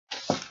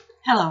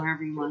Hello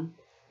everyone,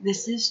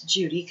 this is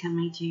Judy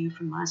coming to you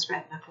from my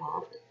scrapbook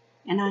loft,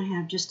 and I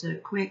have just a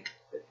quick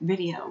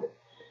video.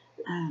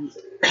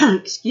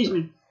 Excuse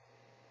me.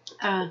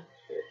 I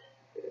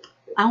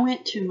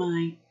went to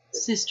my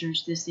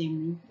sister's this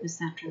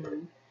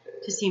afternoon,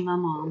 to see my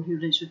mom who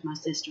lives with my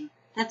sister.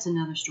 That's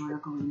another story I'll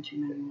go into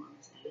maybe one of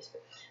these days.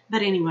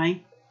 But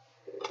anyway,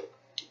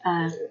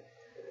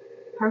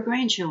 her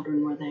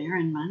grandchildren were there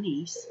and my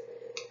niece,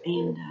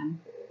 and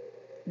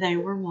they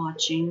were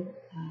watching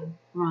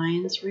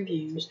Ryan's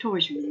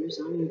toys reviews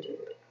on YouTube.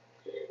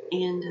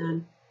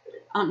 And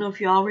I don't know if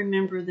you all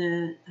remember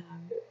the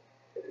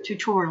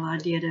tutorial I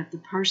did of the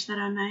purse that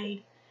I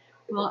made.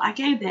 Well, I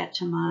gave that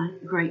to my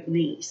great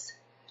niece,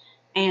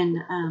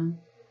 and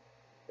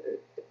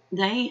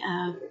they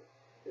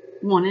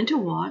wanted to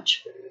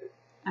watch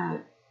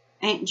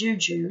Aunt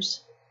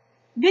Juju's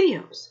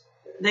videos.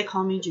 They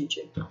call me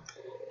Juju.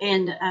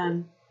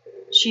 And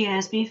she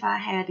asked me if I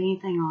had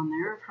anything on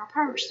there of her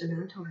purse, and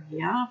I told her,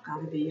 yeah, I've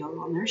got a video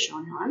on there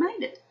showing how I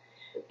made it.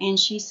 And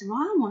she said, well,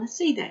 I want to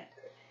see that.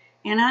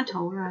 And I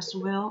told her, I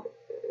said, well,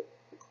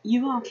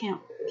 you all can't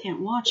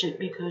watch it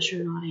because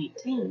you're not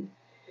 18.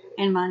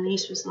 And my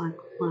niece was like,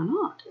 why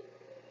not?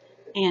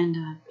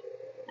 And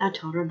I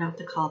told her about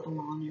the copper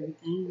law and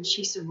everything, and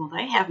she said, well,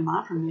 they have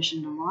my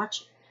permission to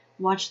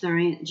watch their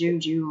Aunt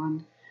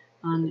Juju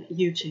on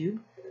YouTube.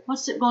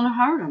 What's it going to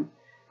hurt them?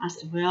 I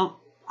said, well,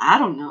 I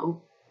don't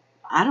know.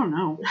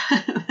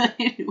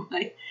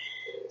 Anyway,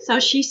 so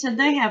she said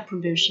they have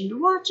permission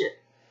to watch it.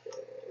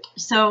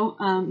 So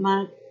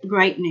my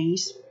great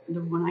niece,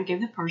 the one I gave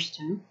the purse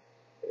to,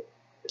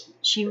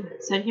 she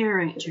said, here,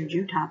 Aunt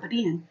Juju, type it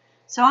in.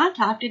 So I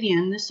typed it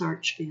in the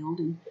search field,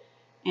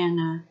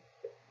 and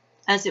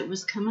as it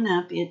was coming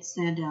up, it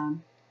said,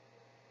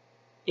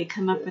 it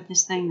come up with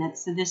this thing that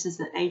said, this is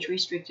the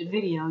age-restricted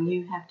video.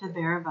 You have to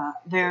verify,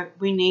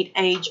 we need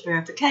age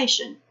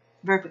verification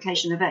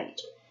of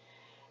age.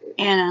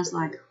 And I was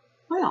like,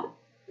 well,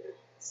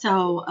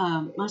 so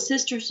my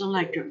sister's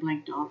electric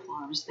blinked off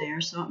while I was there,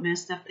 so it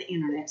messed up the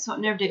internet. So it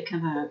never did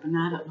come up, and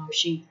I don't know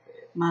if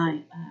my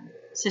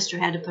sister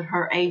had to put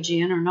her age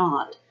in or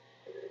not.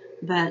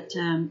 But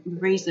the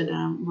reason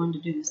I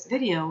wanted to do this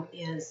video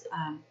is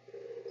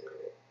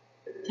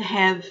to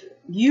have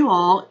you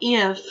all,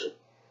 if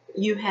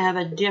you have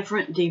a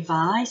different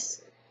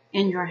device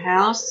in your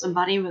house,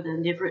 somebody with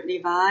a different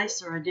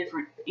device or a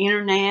different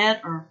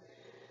internet or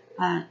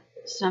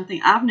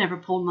something. I've never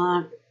pulled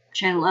my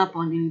channel up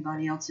on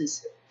anybody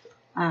else's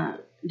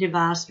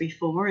device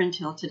before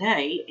until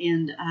today,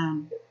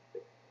 and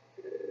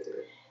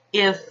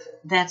if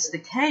that's the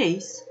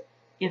case,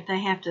 if they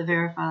have to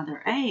verify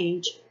their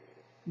age,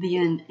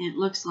 then it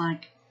looks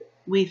like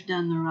we've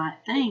done the right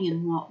thing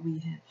in what we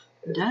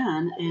have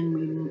done, and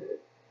we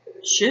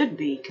should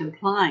be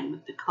complying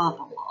with the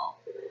COPPA law.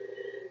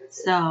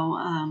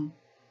 So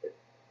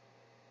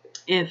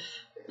if,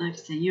 like I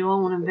said, you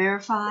all want to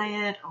verify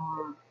it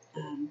or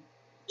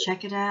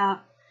check it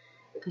out,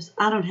 because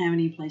I don't have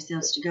any place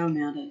else to go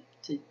now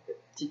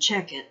to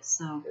check it,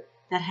 so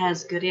that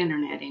has good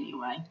internet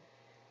anyway.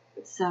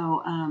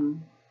 So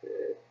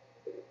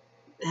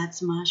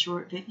that's my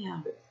short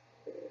video.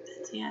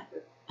 That's it.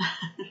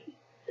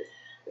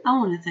 I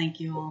want to thank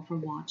you all for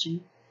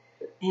watching,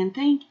 and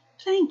thank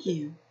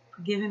you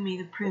for giving me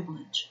the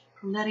privilege,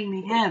 for letting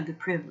me have the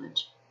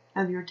privilege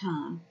of your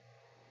time.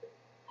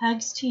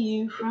 Hugs to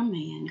you from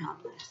me, and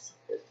God bless.